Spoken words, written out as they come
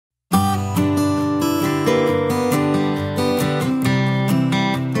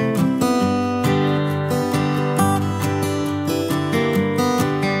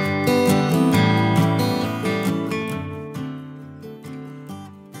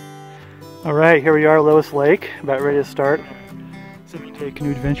Alright, here we are, Lois Lake, about ready to start 7-day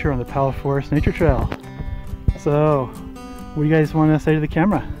canoe adventure on the Powell Forest Nature Trail. So, what do you guys want to say to the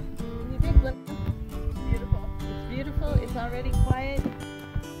camera? It's beautiful. It's beautiful. It's already quiet.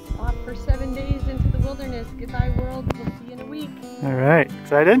 Off for 7 days into the wilderness. Goodbye world. We'll see you in a week. Alright,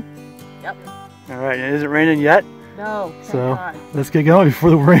 excited? Yep. Alright, it isn't raining yet? No. So, let's get going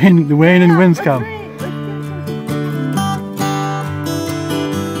before the wind and winds come.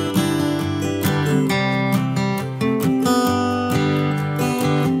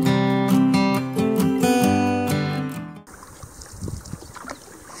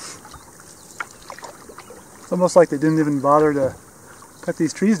 It's almost like they didn't even bother to cut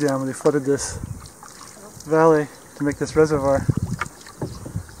these trees down when they flooded this valley to make this reservoir.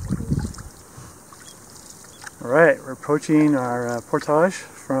 Alright, we're approaching our portage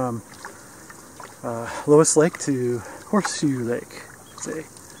from Lois Lake to Horseshoe Lake. It's a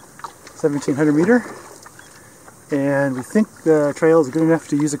 1,700 meter, and we think the trail is good enough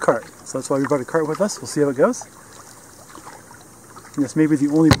to use a cart. So that's why we brought a cart with us. We'll see how it goes. And this may be the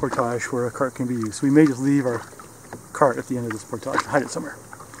only portage where a cart can be used. So we may just leave our cart at the end of this portage and hide it somewhere.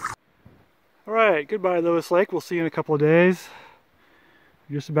 Alright, goodbye Lois Lake. We'll see you in a couple of days.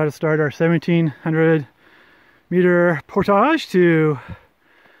 We're just about to start our 1,700 meter portage to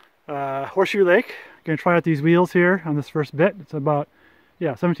Horseshoe Lake. Going to try out these wheels here on this first bit. It's about,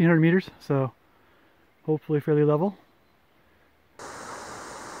 1,700 meters, so hopefully fairly level.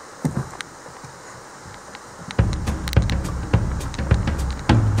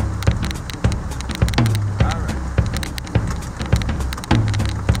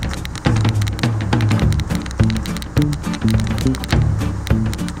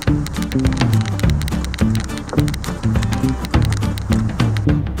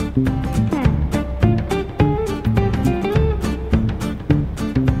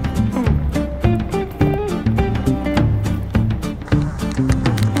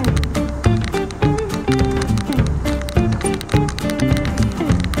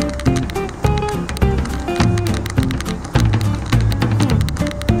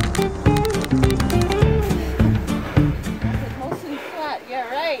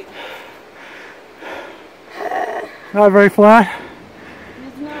 Not very flat.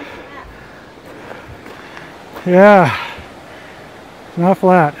 It's not flat. Yeah, it's not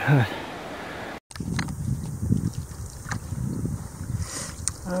flat.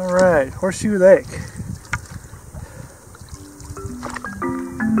 All right, Horseshoe Lake.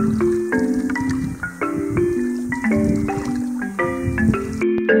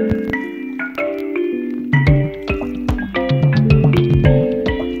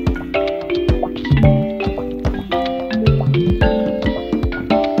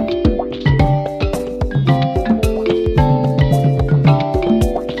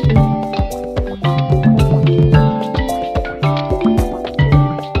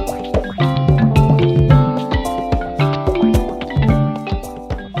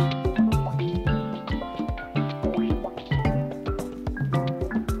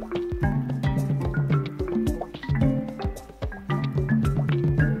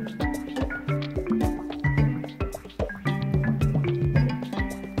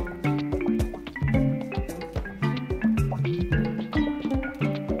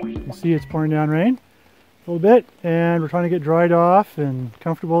 See, it's pouring down rain a little bit, and we're trying to get dried off and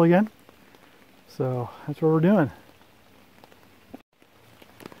comfortable again. So that's what we're doing.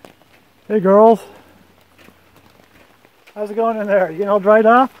 Hey girls, how's it going in there? You getting all dried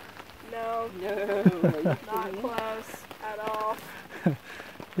off? No, not close at all. Are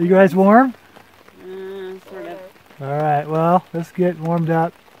you guys warm? Sort of. All right, well, let's get warmed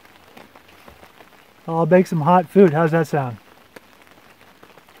up. I'll bake some hot food. How's that sound?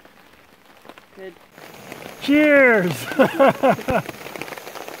 Good. Cheers!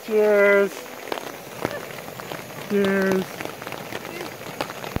 Cheers! Cheers!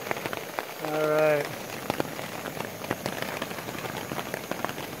 All right.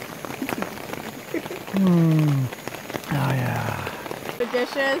 Oh yeah. The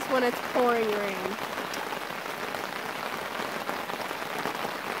dishes when it's pouring rain.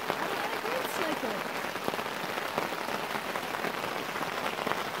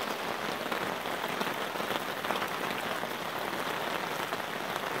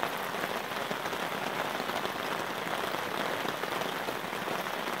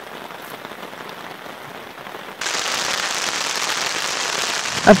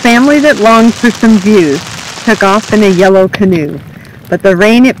 A family that longed for some views took off in a yellow canoe, but the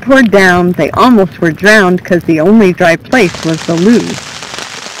rain it poured down, they almost were drowned because the only dry place was the louvre.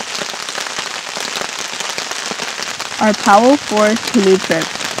 Our Powell Forest Canoe trip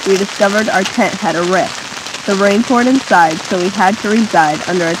we discovered our tent had a rift. The rain poured inside, so we had to reside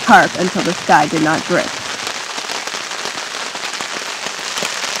under a tarp until the sky did not drift.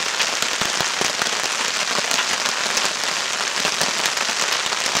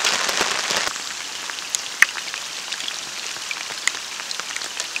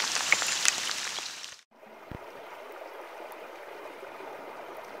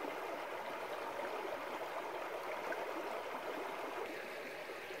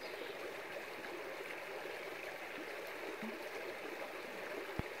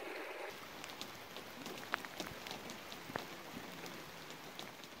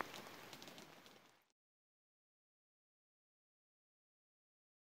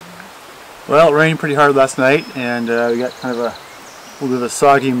 Well, it rained pretty hard last night, and we got kind of a little bit of a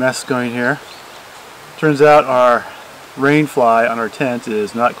soggy mess going here. Turns out our rain fly on our tent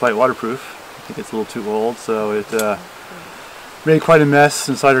is not quite waterproof. I think it's a little too old, so it made quite a mess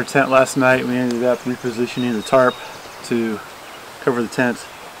inside our tent last night. We ended up repositioning the tarp to cover the tent.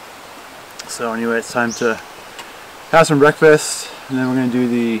 So anyway, it's time to have some breakfast, and then we're going to do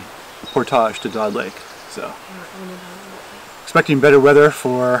the portage to Dodd Lake. So, expecting better weather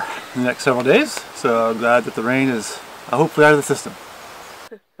for the next several days, so glad that the rain is hopefully out of the system.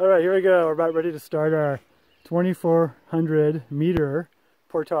 Alright, here we go. We're about ready to start our 2,400 meter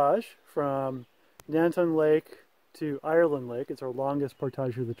portage from Nanton Lake to Ireland Lake. It's our longest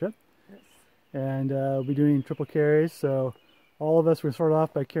portage of the trip. Yes. And we'll be doing triple carries, so all of us will start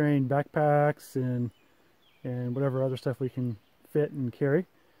off by carrying backpacks and whatever other stuff we can fit and carry.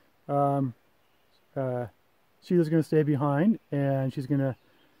 Sheila's going to stay behind, and she's going to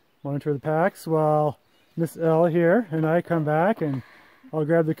monitor the packs while Miss L here and I come back, and I'll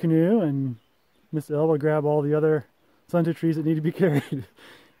grab the canoe, and Miss L will grab all the other sundry that need to be carried.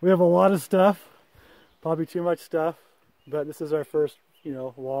 We have a lot of stuff, probably too much stuff, but this is our first,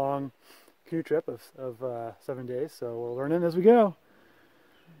 long canoe trip of 7 days, so we're learning as we go.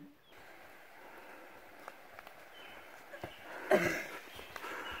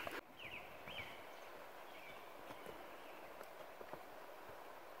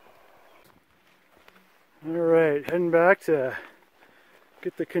 Alright, heading back to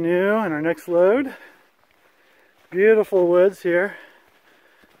get the canoe and our next load. Beautiful woods here.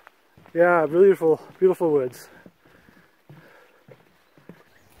 Yeah, beautiful, beautiful woods.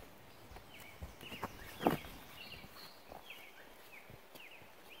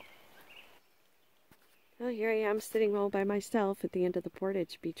 Well, here I am sitting all by myself at the end of the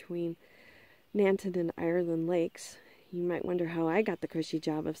portage between Nanton and Ireland Lakes. You might wonder how I got the cushy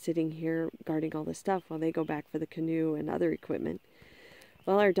job of sitting here guarding all the stuff while they go back for the canoe and other equipment.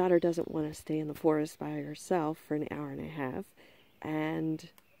 Well, our daughter doesn't want to stay in the forest by herself for an hour and a half, and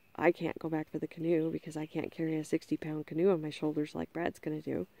I can't go back for the canoe because I can't carry a 60-pound canoe on my shoulders like Brad's going to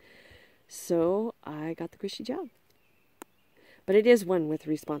do. So I got the cushy job. But it is one with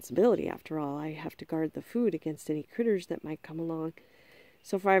responsibility, after all. I have to guard the food against any critters that might come along.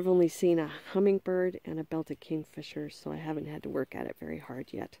 So far I've only seen a hummingbird and a belted kingfisher, so I haven't had to work at it very hard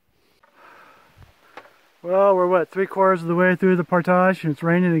yet. Well, we're what, 3/4 of the way through the portage, and it's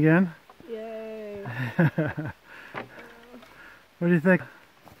raining again. Yay! What do you think?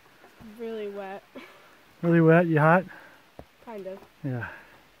 Really wet. Really wet? You hot? Kind of. Yeah.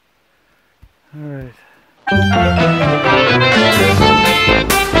 Alright.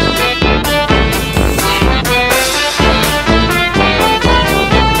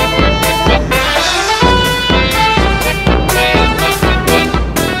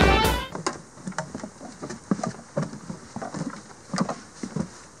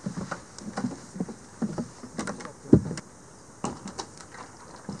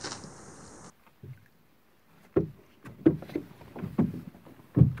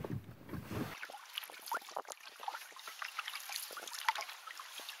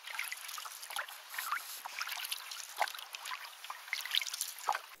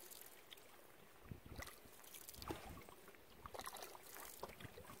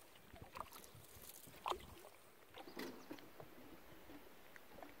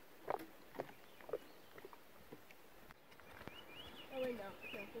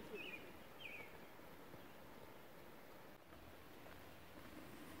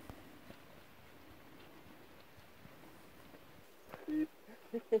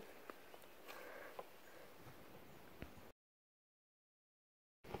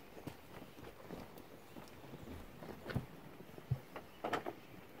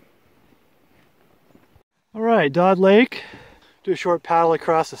 Alright, Dodd Lake. Do a short paddle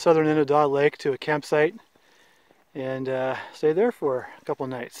across the southern end of Dodd Lake to a campsite and stay there for a couple of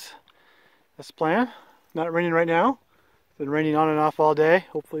nights. That's the plan. Not raining right now, It's been raining on and off all day.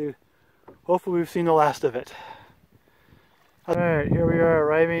 Hopefully we've seen the last of it. Alright, here we are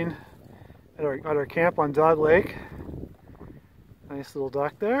arriving at our camp on Dodd Lake. Nice little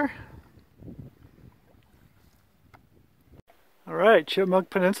dock there. Alright, Chipmunk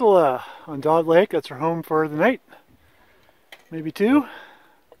Peninsula on Dodd Lake. That's our home for the night. Maybe two.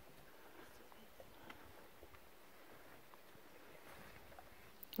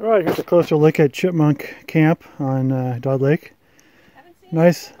 Alright, here's a closer look at Chipmunk Camp on Dodd Lake.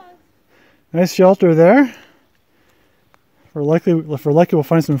 Nice shelter there. If we're lucky, we'll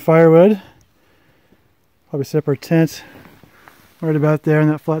find some firewood. Probably set up our tent right about there in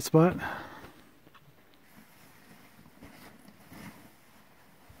that flat spot. Okay,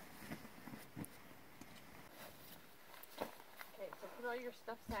 so put all your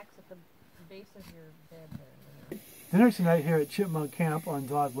stuffed sacks at the base of your bed there. Dinner tonight here at Chipmunk Camp on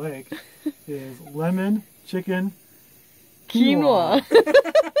Dodd Lake is lemon, chicken, quinoa.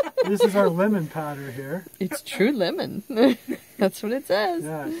 This is our lemon powder here. It's true lemon. That's what it says.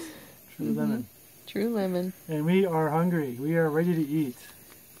 Yeah, it's true lemon. True lemon. And we are hungry. We are ready to eat.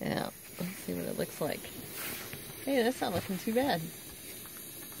 Yeah, let's see what it looks like. Hey, that's not looking too bad.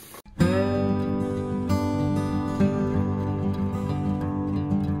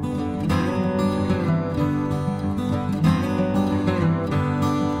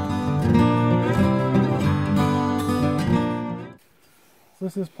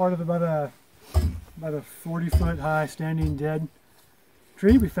 This is part of about a 40-foot high standing dead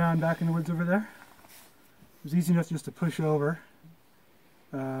tree we found back in the woods over there. It was easy enough just to push over,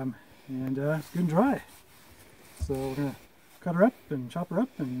 and it's good and dry. So we're gonna cut her up and chop her up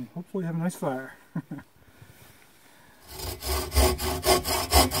and hopefully have a nice fire.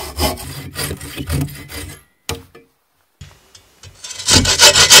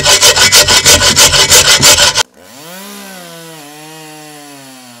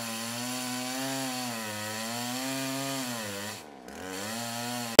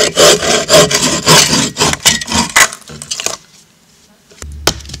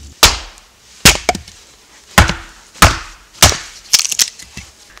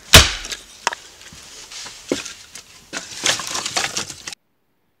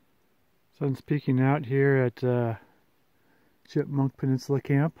 Sun's peeking out here at Chipmunk Peninsula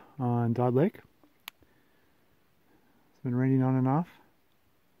Camp on Dodd Lake. It's been raining on and off.